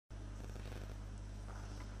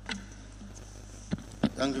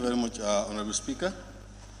Thank you very much, Honourable Speaker.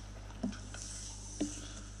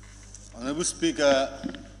 Honourable Speaker,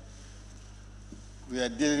 we are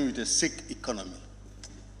dealing with a sick economy.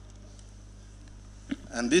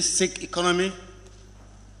 And this sick economy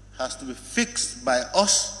has to be fixed by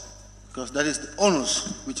us because that is the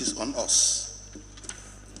onus which is on us.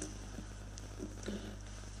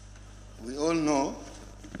 We all know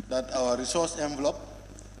that our resource envelope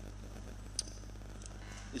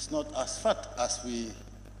is not as fat as we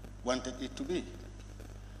wanted it to be.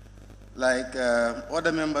 Like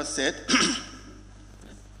other members said,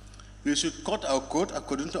 we should cut our coat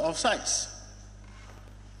according to our size.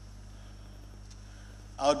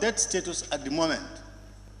 Our debt status at the moment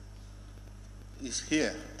is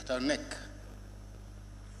here at our neck.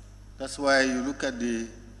 That's why you look at the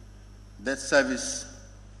debt service,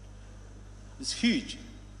 it's huge.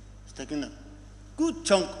 It's taking a good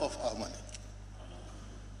chunk of our money.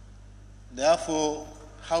 Therefore,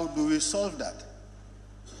 how do we solve that?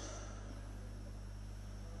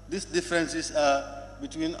 These differences are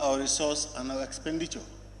between our resource and our expenditure.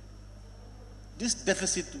 This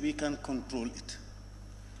deficit, we can control it.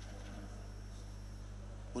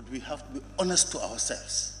 But we have to be honest to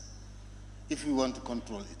ourselves if we want to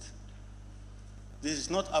control it. This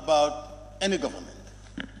is not about any government.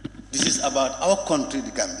 This is about our country,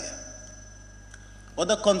 the Gambia.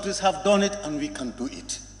 Other countries have done it and we can do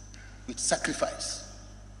it with sacrifice.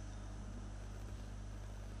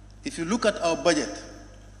 If you look at our budget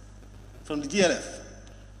from the GLF,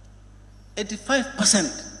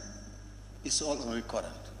 85% is all on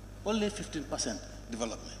recurrent, only 15%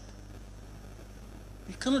 development.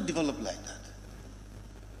 We cannot develop like that.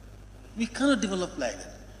 We cannot develop like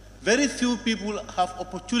that. Very few people have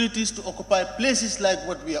opportunities to occupy places like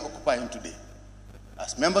what we are occupying today.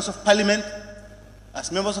 As members of parliament,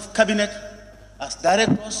 as members of cabinet, as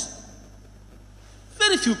directors,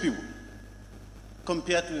 very few people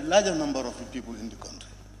compared to the larger number of people in the country.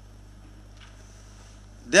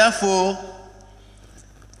 Therefore,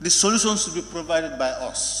 the solutions should be provided by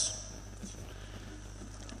us.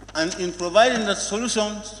 And in providing the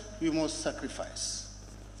solutions, we must sacrifice.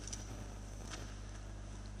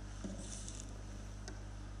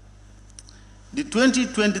 The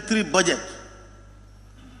 2023 budget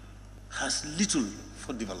has little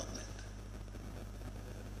for development.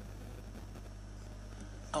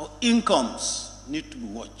 Our incomes need to be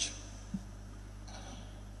watched.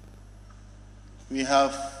 We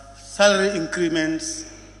have salary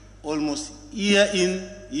increments almost year in,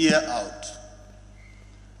 year out.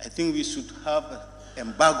 I think we should have an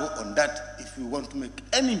embargo on that if we want to make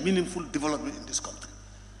any meaningful development in this country.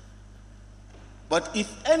 But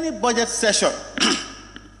if any budget session,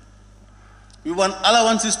 we want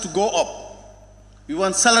allowances to go up, we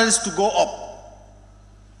want salaries to go up,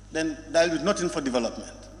 then there will be nothing for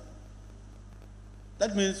development.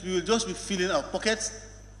 That means we will just be filling our pockets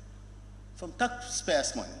from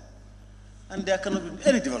taxpayers' money, and there cannot be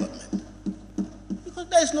any development because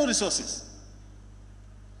there is no resources.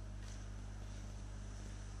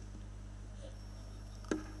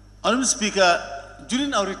 Honourable Speaker,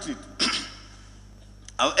 during our retreat,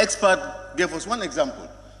 our expert gave us one example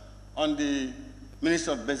on the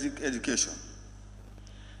Minister of Basic Education,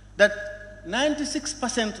 that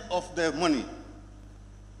 96% of their money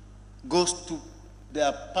goes to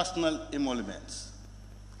their personal emoluments,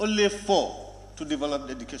 only 4% to develop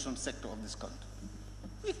the education sector of this country.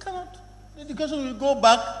 We cannot. Education will go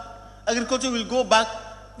back, agriculture will go back,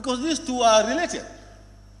 because these two are related.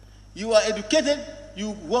 You are educated,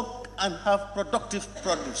 you work and have productive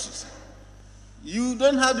produces. You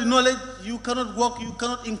don't have the knowledge, you cannot work, you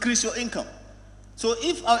cannot increase your income. So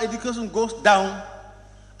if our education goes down,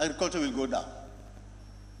 agriculture will go down.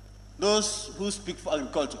 Those who speak for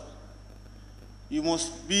agriculture, you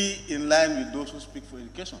must be in line with those who speak for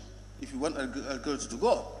education if you want agriculture to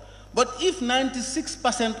go up. But if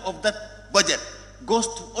 96% of that budget goes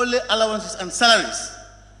to only allowances and salaries,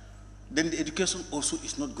 then the education also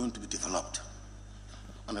is not going to be developed,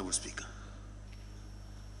 Honourable Speaker.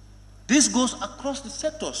 This goes across the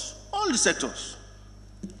sectors, all the sectors,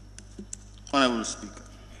 Honourable Speaker.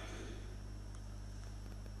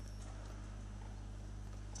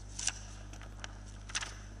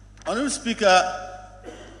 Honourable Speaker,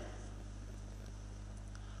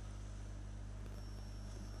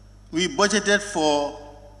 we budgeted for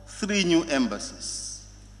 3 new embassies.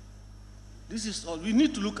 This is all. We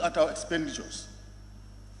need to look at our expenditures.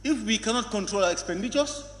 If we cannot control our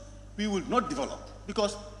expenditures, we will not develop.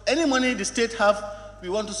 Because any money the state have, we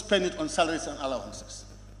want to spend it on salaries and allowances.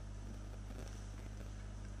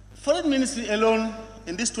 Foreign Ministry alone,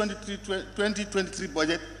 in this 2023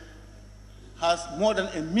 budget, has more than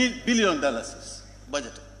 $1 billion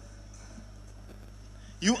budgeted.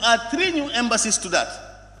 You add 3 new embassies to that.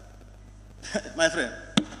 My friend,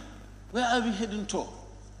 where are we heading to?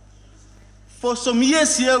 For some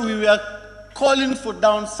years here, we were calling for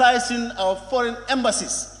downsizing our foreign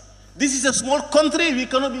embassies. This is a small country. We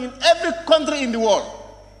cannot be in every country in the world.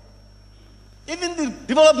 Even the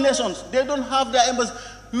developed nations, they don't have their embassies.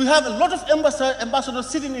 We have a lot of ambassadors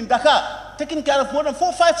sitting in Dakar, taking care of more than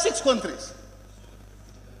 4, 5, 6 countries.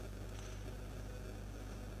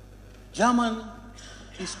 German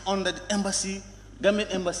is under the embassy,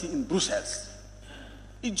 Gambian embassy in Brussels.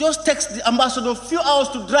 It just takes the ambassador a few hours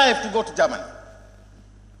to drive to go to Germany.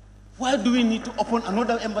 Why do we need to open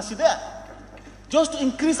another embassy there? Just to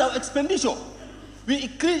increase our expenditure. We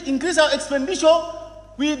increase our expenditure,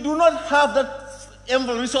 we do not have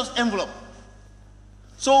that resource envelope.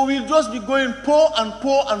 So we'll just be going poor and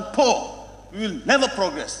poor and poor. We will never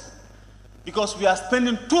progress because we are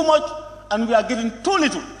spending too much and we are getting too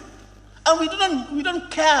little. And we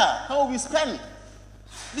don't care how we spend.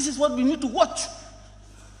 This is what we need to watch.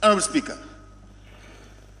 Honourable Speaker,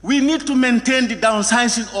 we need to maintain the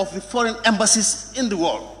downsizing of the foreign embassies in the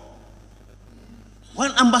world.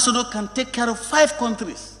 One ambassador can take care of 5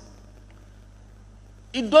 countries.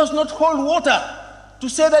 It does not hold water to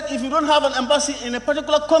say that if you don't have an embassy in a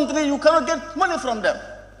particular country, you cannot get money from them.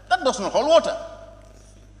 That does not hold water.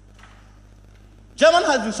 Germany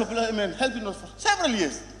has been helping us for several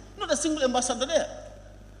years. Not a single ambassador there.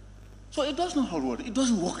 So it does not hold water. It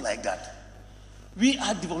doesn't work like that. We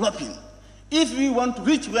are developing. If we want to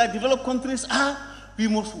reach where developed countries are, we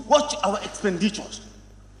must watch our expenditures.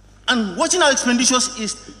 And watching our expenditures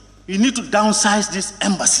is we need to downsize these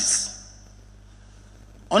embassies.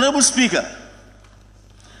 Honourable Speaker,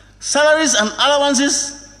 salaries and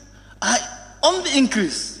allowances are on the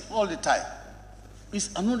increase all the time. It's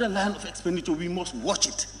another line of expenditure. We must watch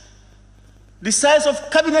it. The size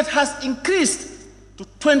of cabinet has increased to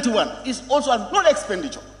 21. It's also another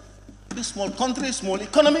expenditure. This small country, small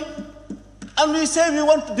economy, and we say we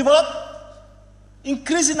want to develop,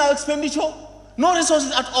 increasing our expenditure, no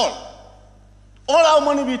resources at all. All our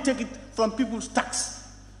money, we take it from people's tax,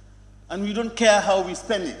 and we don't care how we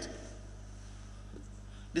spend it.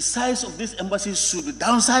 The size of these embassies should be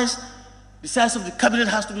downsized. The size of the cabinet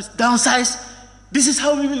has to be downsized. This is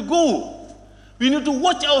how we will go. We need to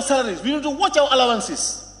watch our salaries. We need to watch our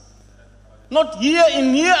allowances. Not year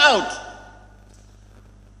in, year out.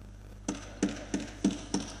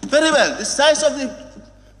 Very well, the size of the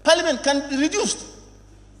parliament can be reduced.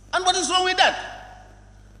 And what is wrong with that?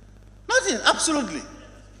 Nothing, absolutely.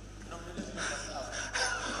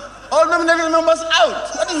 All nominated members out.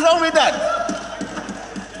 What is wrong with that?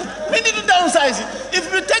 We need to downsize it.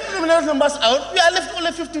 If we take the nominated members out, we are left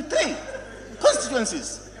only 53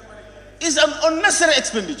 constituencies. It's an unnecessary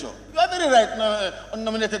expenditure. You are very right,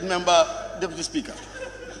 unnominated member, Deputy Speaker.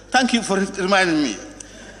 Thank you for reminding me.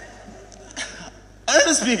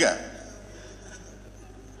 Honourable Speaker,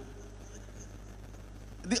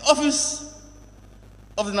 the office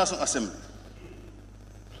of the National Assembly.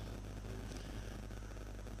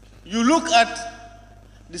 You look at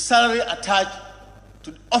the salary attached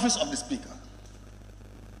to the office of the Speaker.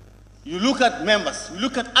 You look at members, you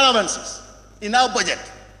look at allowances in our budget.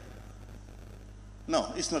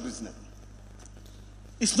 No, it's not reasonable.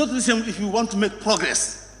 It's not reasonable if you want to make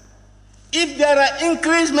progress. If there are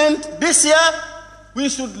increments this year, we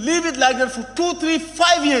should leave it like that for 2, 3,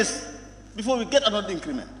 5 years before we get another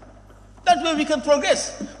increment. That way we can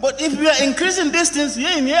progress. But if we are increasing these things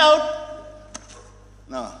year in, year out,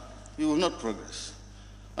 no, we will not progress.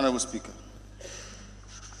 Honourable Speaker.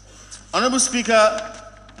 Honourable Speaker,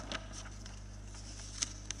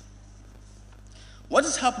 what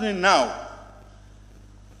is happening now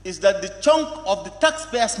is that the chunk of the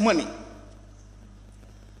taxpayers' money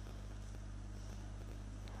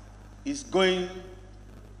is going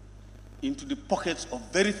into the pockets of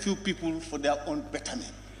very few people for their own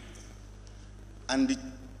betterment. And the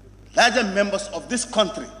larger members of this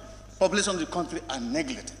country, population of the country, are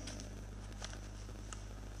neglected.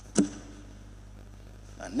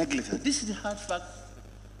 This is the hard fact.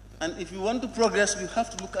 And if you want to progress, we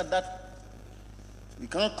have to look at that. We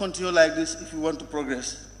cannot continue like this if we want to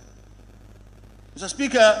progress. Mr.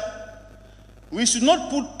 Speaker, we should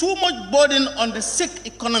not put too much burden on the sick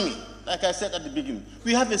economy. Like I said at the beginning,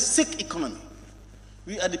 we have a sick economy.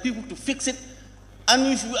 We are the people to fix it. And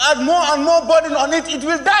if we add more and more burden on it, it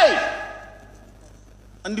will die.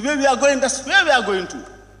 And the way we are going, that's where we are going to.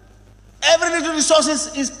 Every little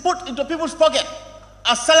resources is put into people's pocket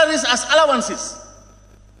as salaries, as allowances.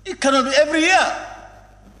 It cannot be every year.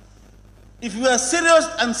 if we are serious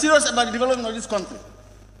about the development of this country,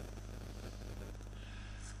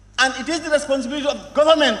 and it is the responsibility of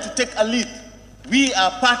government to take a lead, we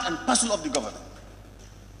are part and parcel of the government.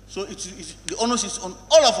 So the onus is on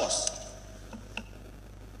all of us.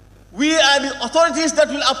 We are the authorities that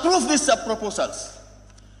will approve these proposals.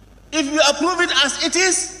 If we approve it as it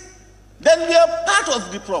is, then we are part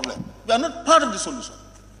of the problem. We are not part of the solution.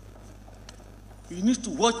 You need to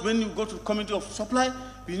watch when you go to the Committee of Supply.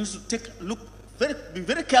 You need to be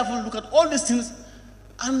very careful, look at all these things,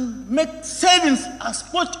 and make savings as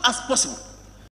much as possible.